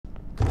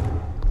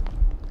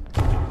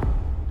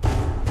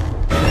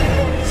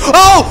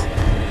Oh!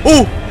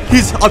 Oh!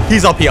 He's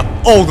up here.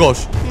 Oh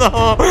gosh. No,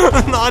 no,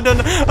 I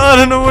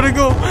don't know where to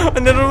go. I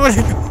don't know where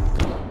to go.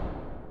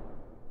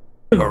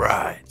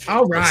 Alright.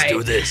 Let's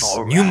do this.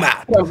 New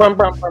map. New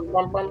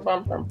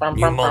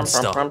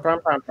monster.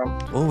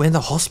 Oh, we're in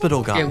the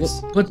hospital,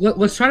 guys. Okay,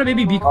 let's try to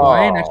maybe be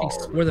quiet and actually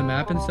explore the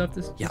map and stuff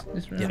this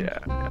round. Yeah.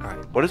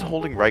 Alright. What does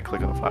holding right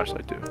click on the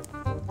flashlight do?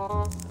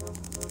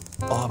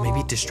 Oh,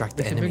 maybe distract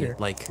the enemy.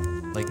 Like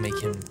make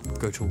him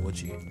go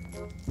towards you.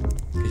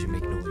 Because you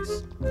make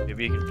noise.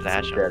 Maybe you can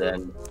flash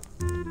him.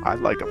 I'd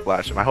like to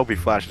flash him. I hope he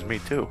flashes me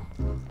too.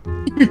 Oh,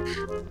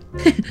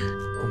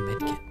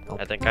 medkit. Oh.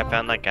 I think I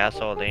found that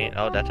gasoline.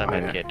 Oh, that's a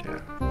medkit. Yeah.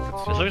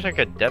 This looks like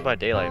a Dead by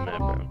Daylight map,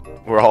 bro.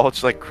 We're all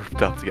just like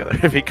grouped up together.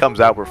 If he comes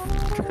out, we're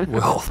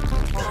well.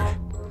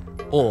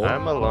 Or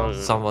I'm alone.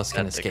 some of us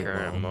can at the escape.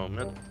 current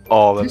moment.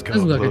 Oh, that's This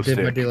does gonna look blow like a Dead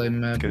by stick. Daylight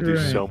map. It's gonna do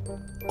so.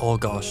 Oh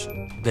gosh,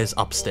 there's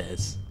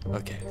upstairs.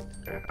 Okay.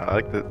 I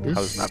like how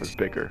this map is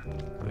bigger.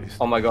 At least.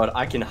 Oh my god,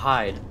 I can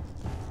hide.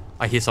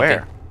 I hear something.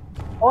 Where?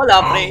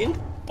 Hola, brain.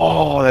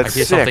 Oh, that's I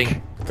hear sick.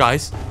 something.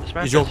 Guys, This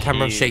map is your is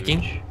camera huge.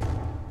 shaking?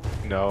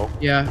 No.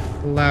 Yeah,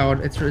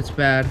 loud. It's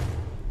bad.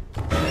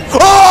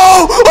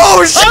 Oh!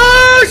 Oh shit!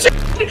 Oh shit!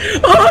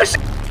 Oh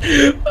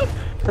shit!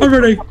 I'm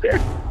running.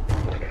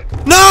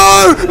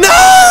 No!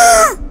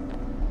 No!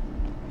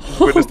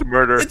 Witness the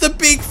murder. It's a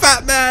big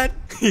fat man.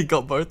 He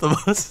got both of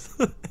us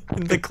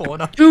in the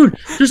corner. Dude,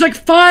 there's like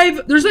five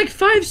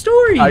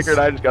stories. Tiger and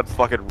I just got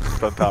fucking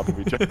ripped on top of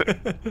each other.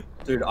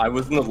 Dude, I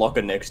was in the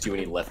locker next to you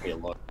and he left me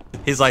alone.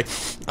 He's like,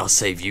 I'll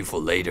save you for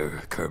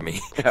later, Kermy.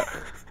 Yeah.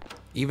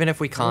 Even if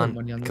we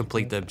can't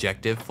complete the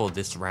objective for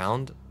this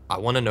round, I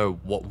want to know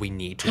what we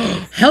need to do.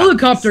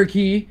 Helicopter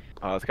key.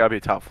 It's gotta be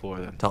top floor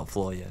then. Top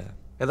floor, yeah.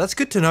 Yeah, that's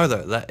good to know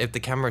though, that if the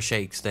camera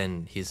shakes,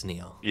 then he's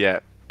near.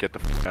 Yeah, get the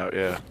f out,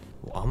 yeah.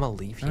 Well, I'm gonna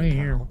leave you I ain't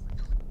here. now.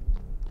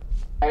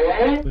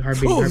 Heartbeat,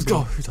 Oh heartbeat.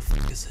 god, who the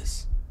fuck is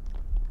this?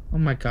 Oh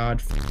my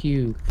god, fuck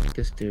you. Fuck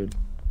this dude.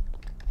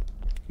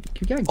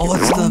 You gotta Oh,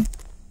 get it's rid of the...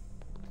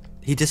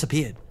 He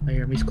disappeared. I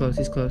hear him. He's close.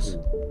 He's close.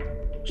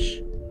 Shh.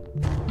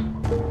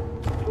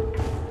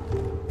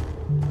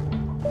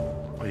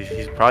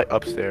 He's probably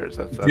upstairs.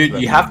 That's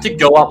Dude, you have to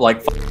go up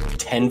like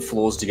 10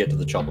 floors to get to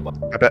the chopper bar.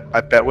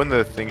 I bet when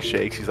the thing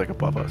shakes, he's like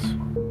above us.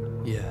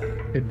 Yeah.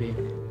 Could be.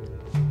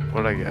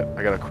 What did I get?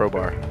 I got a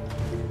crowbar.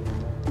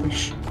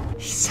 Shh.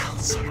 He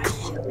sounds so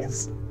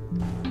close.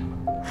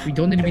 We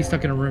don't need to be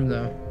stuck in a room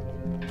though.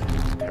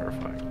 It's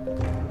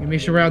terrifying. We make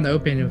sure we're out in the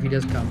open if he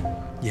does come.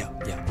 Yeah,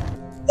 yeah.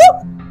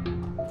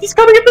 He's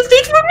coming up the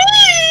stage for me!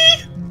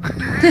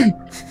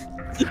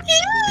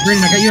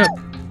 Brandon, I got you up.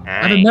 I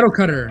have a Hey, metal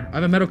cutter. I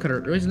have a metal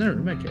cutter. Where's the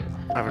medkit?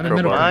 I have I a have a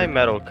metal crowbar. my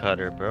metal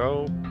cutter,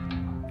 bro.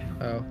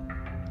 Oh.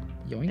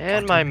 Yoink.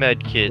 And my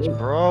med kits,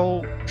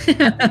 bro.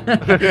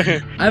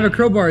 I have a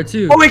crowbar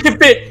too. Oh, he can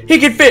fit! He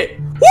can fit!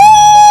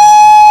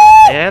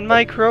 And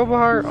my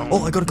crowbar.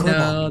 Oh, I got a crowbar.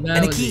 No, that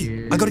and a was key.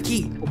 weird. I got a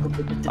key.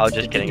 I was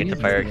just kidding, it's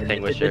a fire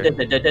extinguisher.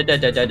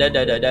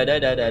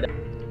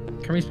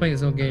 Kermy's playing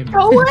his own game.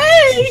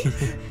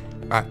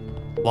 Alright,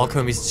 while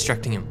Kermy's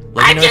distracting him.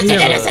 Let me know.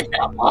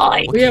 Oh,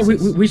 yeah,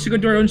 we should go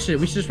do our own shit.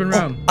 We should just run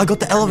around. I got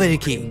the elevator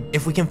key.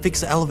 If we can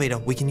fix the elevator,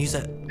 we can use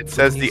it. It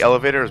says the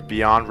elevator is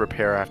beyond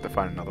repair. I have to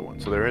find another one.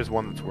 So there is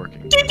one that's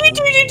working.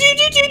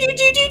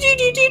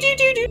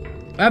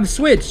 I have a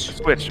switch.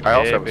 Switch. I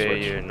also have a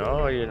Baby, switch. you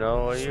know.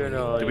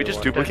 Did we you just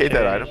want duplicate the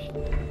that cash.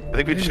 item? I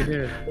think we Yeah, just we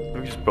did.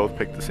 we just both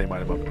picked the same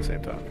item up at the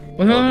same time.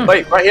 Well, no.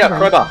 Wait, right here,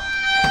 crowbar.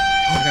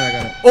 I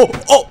got it.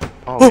 Oh!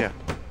 Oh yeah.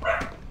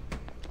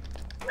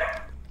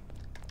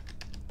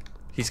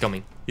 He's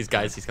coming. He's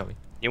coming.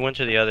 You went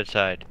to the other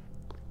side.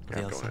 The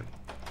Yeah, other go side. ahead.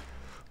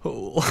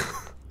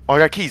 Oh. Oh, I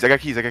got keys. I got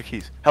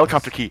keys.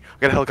 Helicopter key.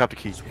 I got a helicopter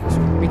key.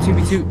 Me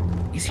too.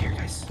 He's here,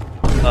 guys.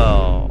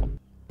 Oh.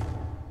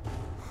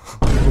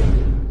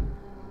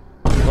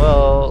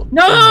 Well.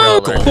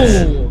 No! well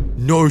then.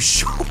 No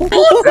shot.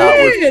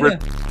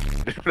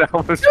 That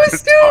was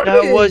stupid.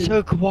 That was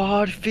a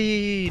quad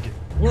feed.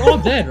 We're all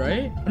dead,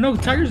 right? Oh, no,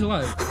 Tiger's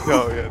alive.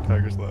 No, yeah,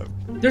 Tiger's left.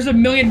 There's a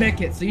million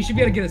medkits, so you should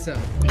be able to get us out.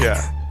 Yeah.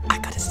 I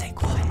gotta stay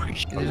quiet.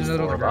 There's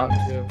another on the ground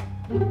too.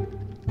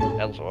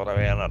 That's what I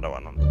mean. Another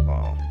one on the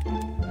wall.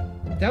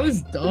 That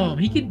was dumb.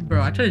 He could,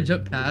 bro. I tried to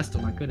jump past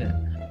him. I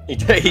couldn't. He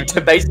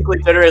basically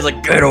turned around and was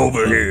like, get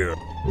over here!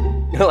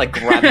 Like,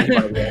 grab him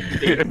by the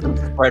head.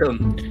 Spread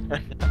him.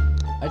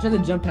 I tried to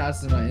jump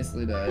past him. I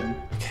instantly died.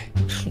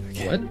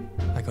 Okay. What?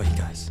 I got you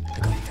guys.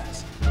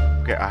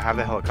 Okay, I have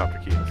the helicopter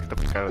key. Let's get the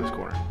fuck out of this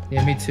corner.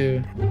 Yeah, me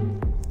too.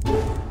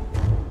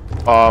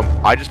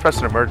 I just pressed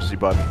an emergency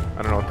button.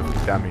 I don't know what the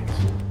fuck that means.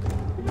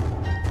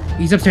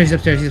 He's upstairs.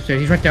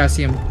 He's right there. I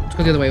see him. Let's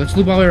go the other way. Let's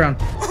loop all the way around.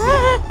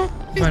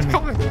 Find me.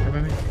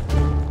 Find me.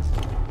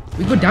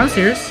 We go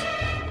downstairs.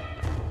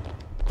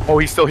 Oh,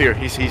 he's still here.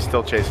 He's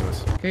still chasing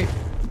us. Okay.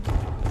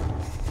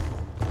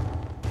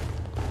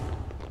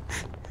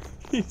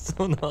 He's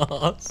on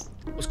us.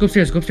 Let's go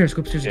upstairs. Go upstairs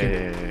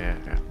again.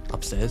 Yeah.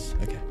 Upstairs?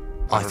 Okay.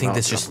 I don't think know.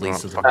 this just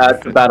leads to the...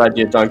 That's a bad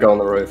idea. Don't go on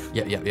the roof.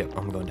 Yep.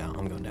 I'm going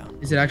down.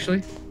 Is it actually?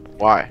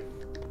 Why?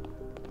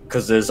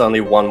 Because there's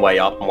only one way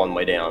up and one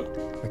way down.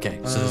 Okay,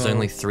 so there's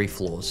only 3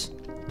 floors.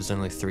 There's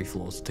only 3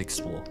 floors to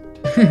explore.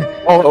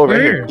 Oh, right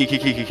Where? here.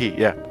 Key.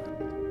 Yeah.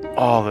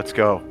 Oh, let's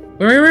go.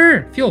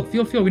 Where? Fuel.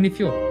 We need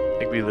fuel. I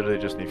think we literally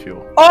just need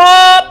fuel.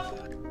 Up!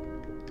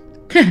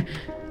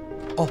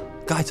 Oh,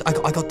 guys,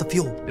 I got the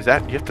fuel. Is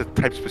that you have to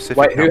type specific?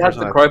 Wait, who has numbers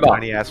the on a crowbar?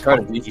 Tiny ass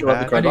Conan, fucking do you still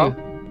have the keypad? crowbar?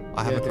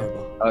 I have a Yeah,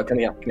 crowbar. Come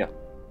here.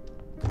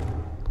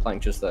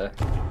 Plank just there.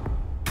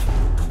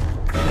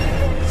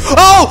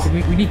 Oh!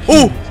 We need keys.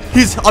 Oh!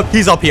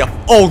 He's up here.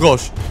 Oh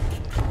gosh.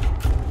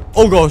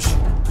 Oh gosh.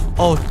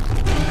 Oh.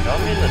 Tell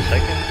me in a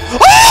second.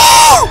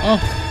 Oh.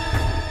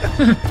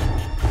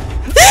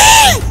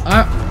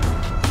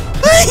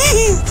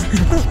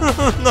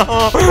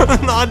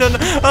 No, I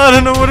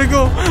don't know where to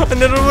go. I don't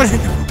know where to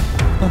go.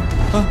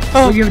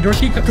 Oh, you have a door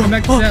key? Come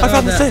back to I that,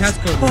 found the that stairs.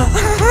 passcode.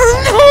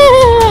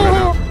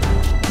 No!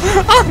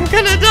 I'm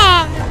gonna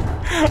die.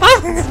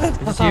 I'm gonna Is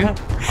this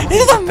you?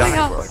 He's on my Dying for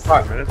house.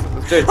 like 5 minutes.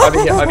 Let's Dude, over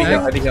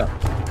here.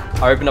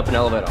 I opened up an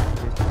elevator.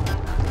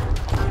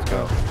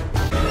 go.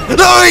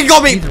 No, he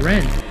got He's me. a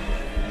Ren.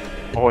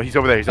 Oh, he's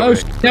over there. He's Oh, over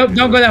there. no,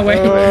 don't go that way.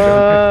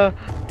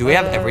 Do we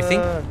have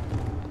everything?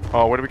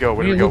 Oh, where do we go?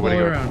 Where do we go? Where do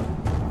we go? Around.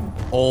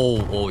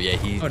 Oh yeah,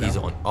 Oh, no. he's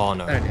on. Oh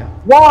no. Bad idea.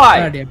 Why?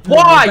 Bad idea.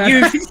 Why? Bad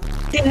You idea.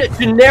 fucking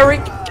generic.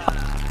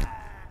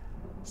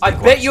 I Go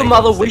on, bet your say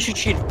mother it, say wishes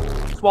she'd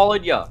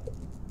swallowed you.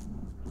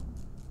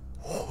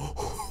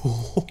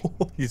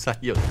 He's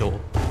at your door.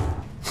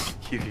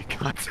 You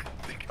can't.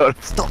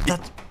 Stop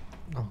that.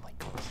 Oh my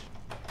gosh.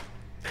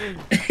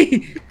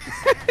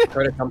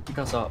 Try to come pick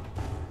us up.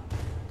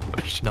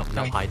 No,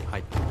 hide.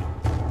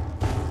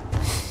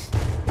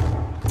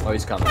 Oh,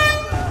 he's coming.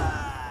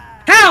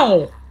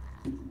 How?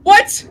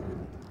 What?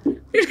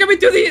 He's coming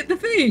through the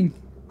thing.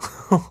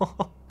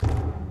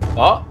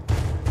 Oh,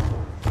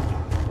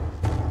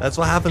 That's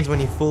what happens when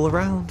you fool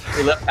around.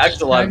 we left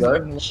Pax alive though.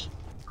 Am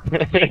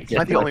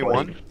I the only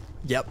one?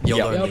 Yep, you're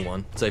Yep. the only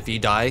one. So if you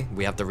die,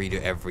 we have to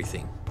redo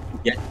everything.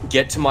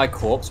 Get to my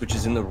corpse, which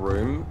is in the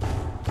room.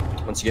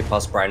 Once you get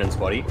past Brandon's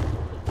body,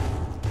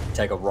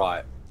 take a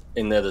right.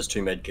 In there's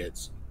 2 med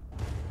kits.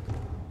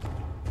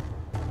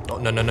 Oh,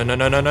 no.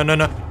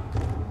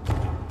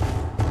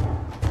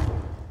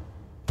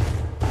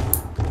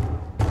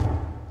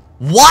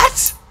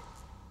 What?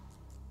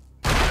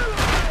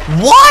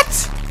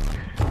 What?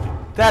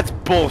 That's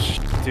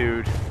bullshit,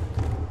 dude.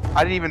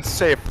 I didn't even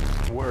say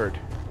a word.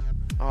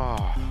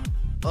 Oh,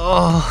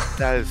 Oh.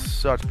 that is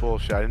such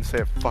bullshit. I didn't say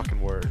a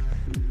fucking word.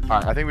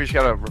 Alright, I think we just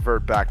gotta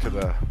revert back to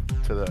the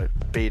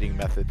baiting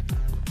method.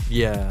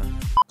 Yeah.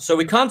 So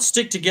we can't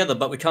stick together,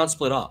 but we can't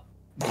split up.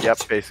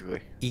 Yep,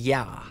 basically.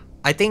 Yeah.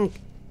 I think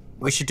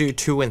we should do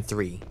 2 and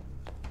 3.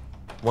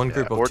 One Yeah,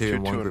 group or of 2 two-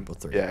 and one two group of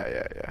 3.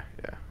 Yeah.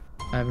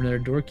 I have another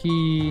door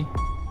key.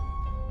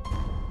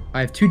 I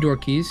have 2 door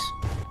keys.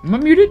 Am I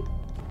muted?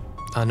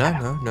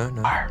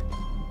 No.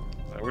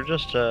 We're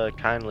just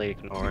kindly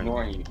ignoring.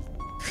 Ignoring you.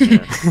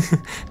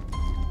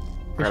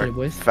 Appreciate it,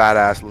 boys. Fat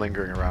ass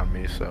lingering around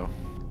me, so.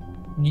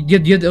 You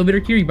have the elevator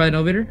key? Or you buy an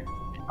elevator?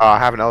 I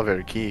have an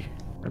elevator key.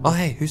 Oh,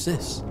 hey, who's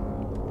this?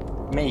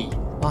 Me.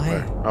 Oh, hey.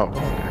 Where? Oh, okay.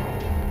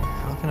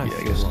 How can I Yeah, I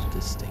fuel guess- up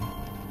this thing?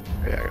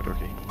 Yeah, I got a door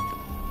key.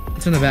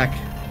 It's in the back.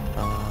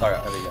 Sorry,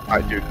 there we go.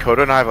 Alright, dude,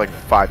 Coda and I have like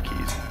 5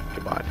 keys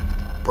combined.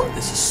 Bro,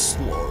 this is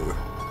slow.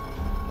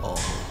 Oh,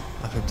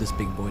 I hope this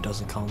big boy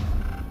doesn't come.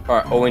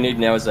 Alright, all we need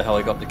now is the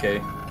helicopter key.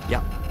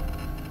 Yeah,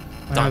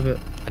 I have it.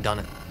 I done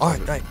it.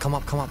 Alright, right, come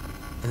up.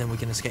 And then we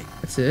can escape.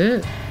 That's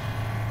it.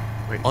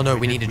 Wait, Oh no,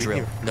 we need a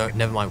drill. No,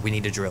 never mind, we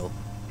need a drill.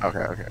 Okay.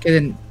 Okay,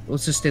 then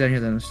let's just stay down here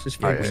then. Let's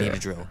just Alright, We yeah. need a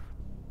drill.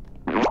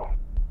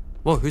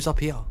 Whoa, who's up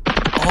here?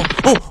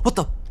 Oh, what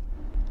the?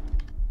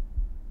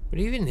 What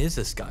even is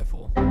this guy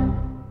for?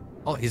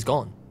 Oh, he's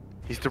gone.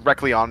 He's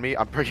directly on me.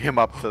 I'm bringing him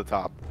up to the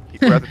top.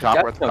 We're at the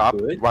top. We're at the That's top. not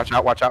good.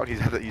 Watch out.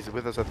 He's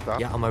with us at the top.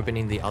 Yeah, I'm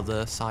opening the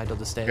other side of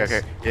the stairs.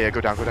 Okay. Yeah,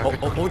 go down.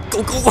 Oh,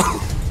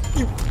 go!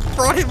 You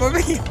brought him over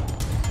here.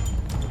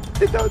 I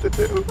didn't know what to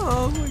do.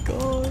 Oh my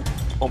god.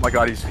 Oh my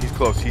god, he's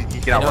close. He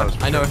can outrun us.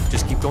 I know.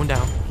 Just keep going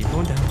down.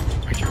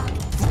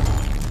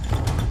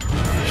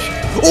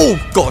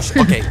 Oh gosh.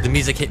 Okay, the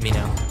music hit me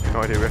now. No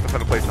idea. We have to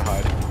find a place to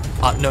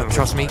hide. No,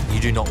 trust me. You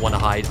do not want to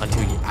hide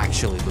until you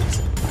actually lose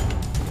it.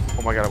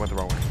 Oh my god, I went the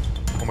wrong way.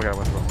 We're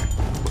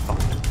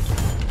fucked.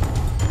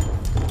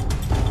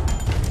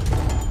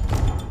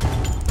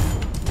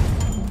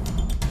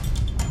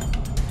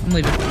 I'm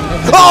leaving.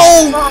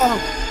 Oh!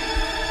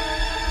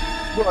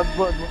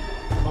 Run.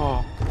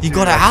 Oh. You dude,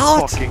 got I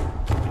out? Fucking...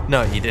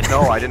 No, you didn't.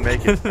 No, I didn't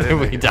make it.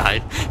 We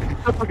died.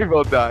 I fucking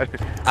both died.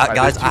 Alright,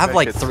 Guys, there's I have 2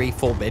 like medkits.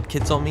 3-4 med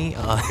kits on me.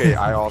 Okay,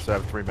 I also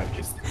have 3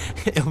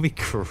 medkits. It'll be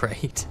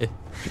great if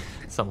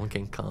someone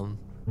can come.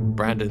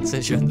 Brandon,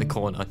 since you're in the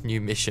corner, new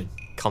mission.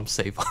 Come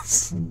save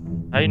us.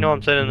 How do you know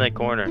I'm sitting in that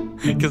corner?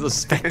 Because I'm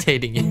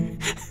spectating you.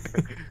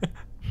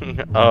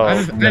 Oh. I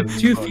have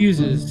 2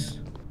 fuses.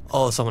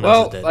 Oh, someone else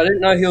Well, is dead. I didn't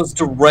know he was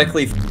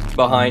directly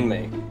behind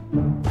me.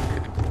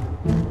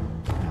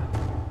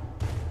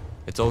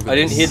 It's all good. I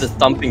didn't hear the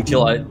thumping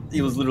till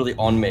he was literally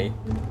on me.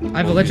 I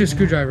have electric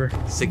screwdriver.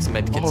 6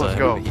 medkits let's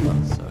go. over here.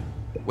 So.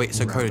 Wait,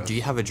 so Coda, do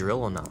you have a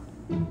drill or not?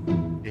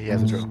 Yeah, he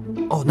has a drill.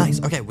 Oh,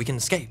 nice. Okay, we can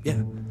escape.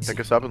 Yeah.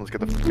 Pick us up and let's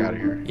get the fuck out of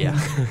here. Yeah.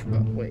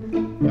 Oh, wait.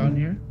 Down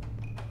here?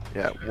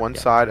 Yeah, one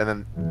side, and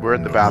then we're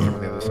in the bathroom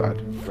on the other side.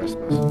 The rest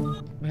of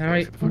us. Wait, how do I...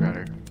 Let's get the fuck out of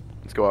here.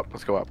 Let's go up.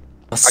 Let's go up.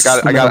 I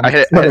got it. I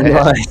hit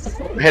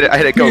it. I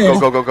hit it.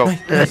 Go.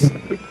 Nice.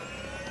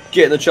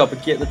 Get in the chopper.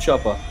 Get in the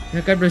chopper.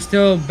 Look, we're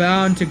still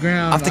bound to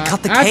ground. I have to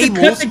cut the I have to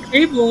cables? cut the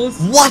cables.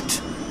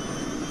 What?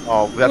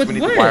 Oh, that's With we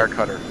need what? the wire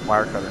cutter.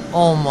 Wire cutter.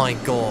 Oh my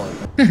god.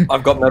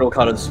 I've got metal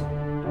cutters.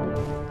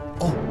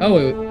 Oh,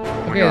 wait.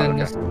 Okay, God, then, okay.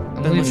 let's, I'm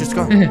Then let's leaving. just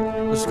go.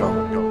 Let's go.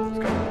 Let's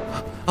go.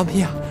 I'm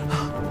here.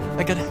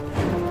 I got it.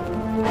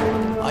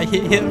 I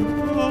hit him.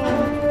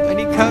 And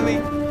he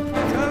coming.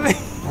 Coming.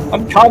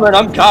 I'm coming.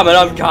 Come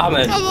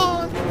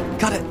on.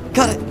 Got it.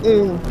 He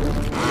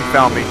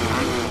found me.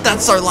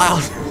 That's so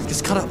loud.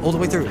 Just cut it all the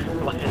way through.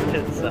 Why did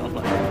it sound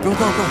like? Go. No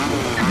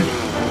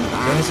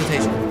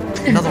hesitation.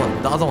 Another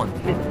one. The other one.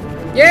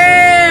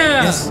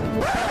 Yeah!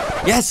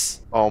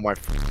 Yes. Oh my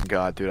f***ing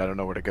god, dude! I don't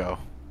know where to go.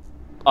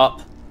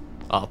 Up.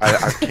 Up.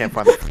 I can't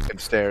find the f***ing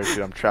stairs,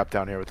 dude. I'm trapped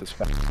down here with this.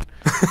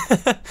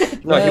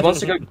 No, he wants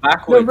to go The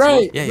backwards.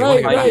 right, Yeah, you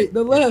wanna go back.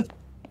 the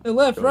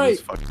left, Going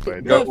this fucking way,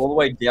 dude. Go all the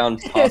way down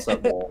past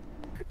that wall.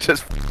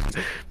 Just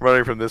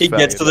running from this. He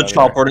gets faggot to the down here.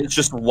 chopper and it's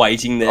just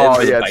waiting there. Oh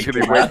with a yeah, it's gonna be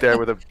bacon right wrap, there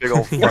with a big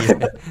old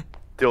fucking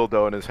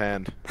dildo in his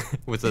hand.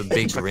 With a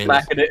big grin.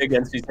 smacking it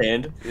against his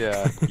hand.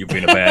 Yeah. You've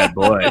been a bad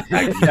boy.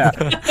 Yeah.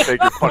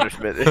 Take your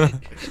punishment.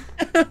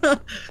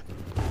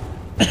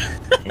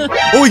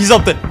 Oh, he's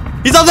up there.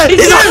 He's up there.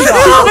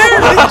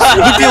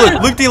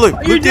 Luke D-loop.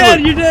 You're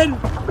dead, you're dead.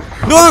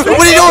 No, what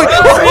are you doing?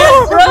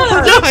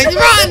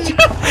 Run!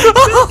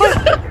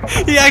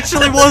 He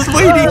actually was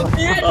waiting.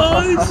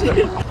 Holy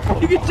shit!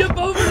 You can jump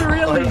over the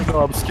railing.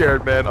 Oh, I'm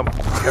scared, man. I'm Oh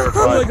my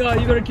terrified. god,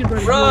 you better keep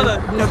running. Run!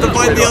 You have to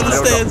find the other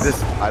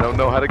stairs. I don't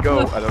know how to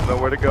go. I don't know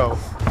where to go. Am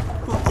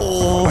I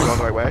Oh. going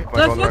the right way? Am I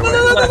Left, going the right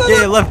left, way?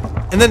 left, Yeah, left.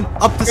 And then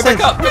up the Go stairs.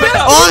 back up. Go back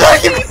up. Oh,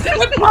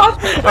 no.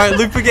 Alright,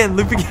 loop again.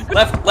 Left.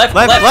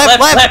 Left.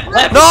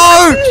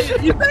 No!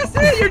 You messed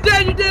it! You're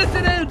dead! You're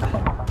dancing in!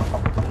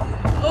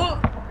 Oh!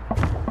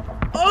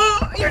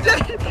 You're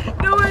dead!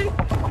 No way!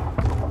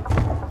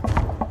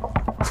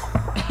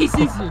 He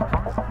sees you. Oh,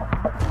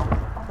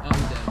 I'm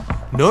dead.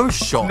 No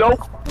shot. No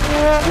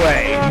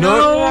way.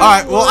 No.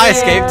 Alright, well, I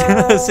escaped.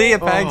 See ya,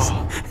 Pags.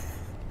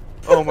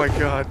 Oh my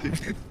god,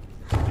 dude.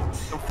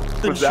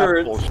 Was that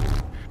Insurance. bullshit?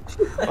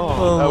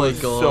 Oh that my was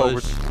so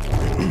gosh.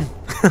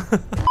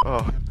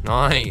 Oh.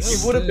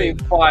 Nice. It would have been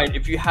fine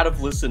if you had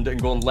have listened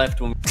and gone left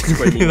when we were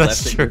screaming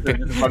That's left. true.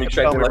 And just running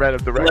straight Oh, to we ran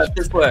up the left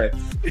this way.